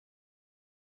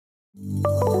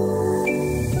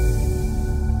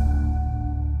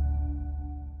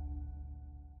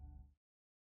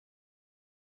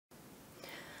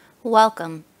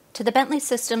Welcome to the Bentley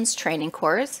Systems training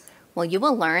course, where you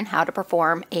will learn how to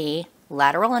perform a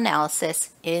lateral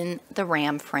analysis in the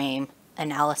ram frame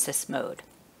analysis mode.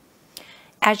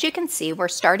 As you can see, we're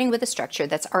starting with a structure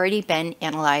that's already been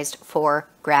analyzed for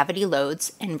gravity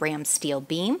loads in ram steel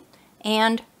beam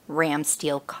and ram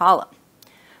steel column.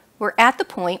 We're at the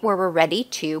point where we're ready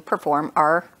to perform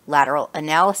our lateral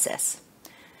analysis.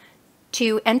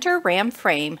 To enter ram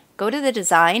frame, go to the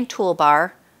Design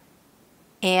toolbar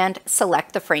and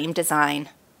select the Frame Design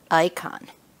icon.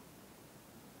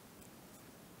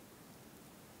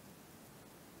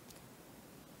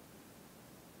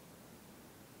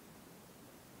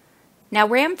 Now,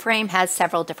 ram frame has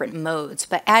several different modes,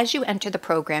 but as you enter the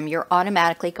program, you're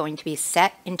automatically going to be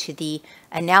set into the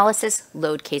Analysis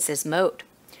Load Cases mode.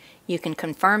 You can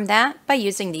confirm that by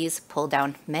using these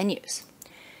pull-down menus.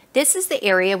 This is the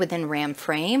area within ram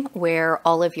frame where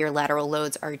all of your lateral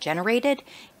loads are generated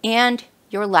and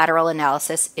your lateral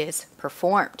analysis is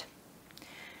performed.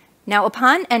 Now,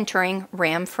 upon entering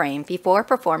ram frame, before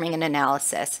performing an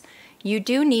analysis, you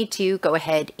do need to go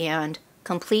ahead and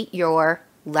complete your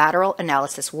lateral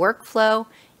analysis workflow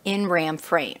in ram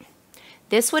frame.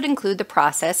 This would include the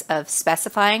process of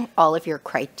specifying all of your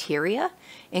criteria,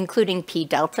 including P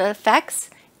delta effects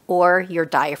or your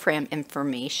diaphragm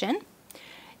information.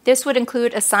 This would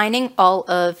include assigning all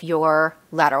of your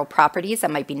lateral properties that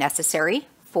might be necessary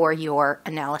for your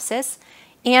analysis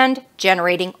and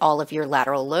generating all of your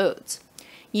lateral loads.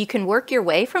 You can work your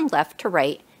way from left to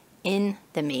right in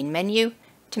the main menu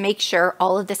to make sure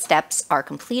all of the steps are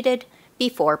completed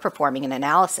before performing an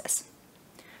analysis.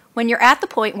 When you're at the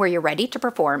point where you're ready to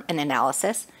perform an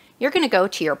analysis, you're going to go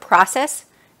to your Process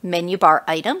menu bar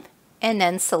item and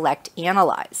then select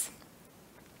Analyze.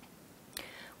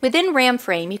 Within ram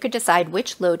frame, you could decide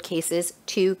which load cases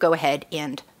to go ahead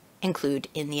and include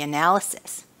in the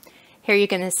analysis. Here you're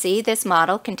going to see this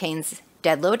model contains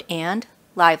dead load and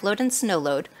live load and snow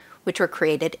load, which were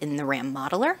created in the ram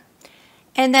modeler.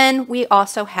 And then we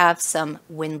also have some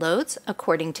wind loads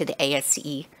according to the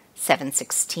ASCE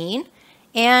 716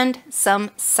 and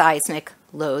some seismic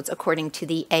loads according to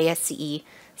the ASCE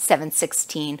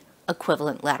 716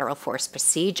 equivalent lateral force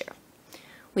procedure.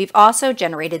 We've also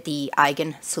generated the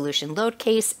eigen solution load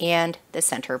case and the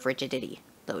center of rigidity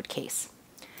load case.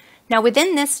 Now,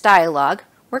 within this dialog,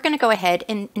 we're going to go ahead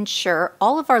and ensure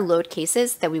all of our load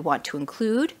cases that we want to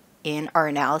include in our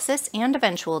analysis and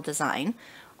eventual design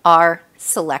are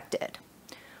selected.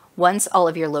 Once all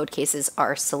of your load cases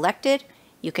are selected,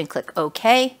 you can click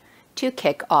OK to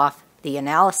kick off the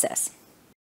analysis.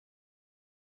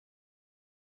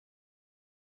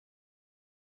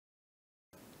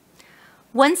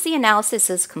 Once the analysis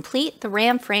is complete, the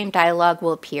ram frame dialog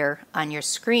will appear on your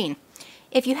screen.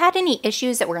 If you had any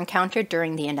issues that were encountered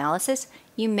during the analysis,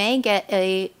 you may get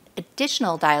an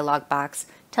additional dialog box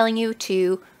telling you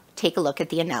to take a look at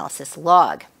the analysis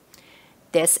log.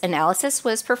 This analysis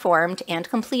was performed and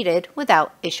completed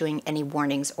without issuing any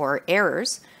warnings or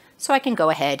errors, so I can go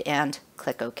ahead and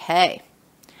click OK.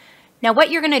 Now,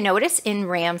 what you're going to notice in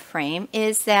ram frame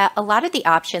is that a lot of the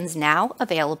options now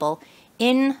available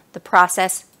in the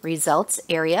process results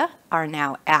area are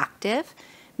now active,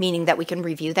 meaning that we can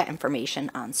review that information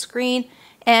on screen,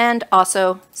 and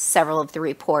also several of the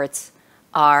reports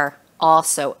are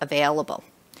also available.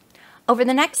 Over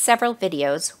the next several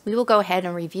videos, we will go ahead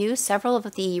and review several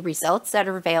of the results that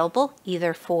are available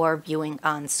either for viewing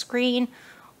on screen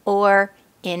or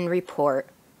in report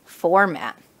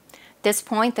format. At this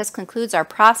point, this concludes our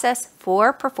process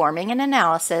for performing an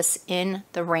analysis in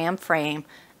the ram frame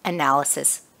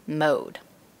analysis mode.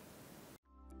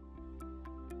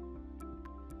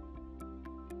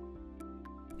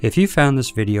 If you found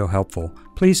this video helpful,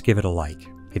 please give it a like.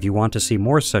 If you want to see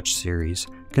more such series,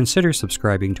 consider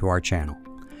subscribing to our channel.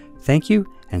 Thank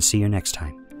you, and see you next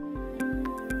time.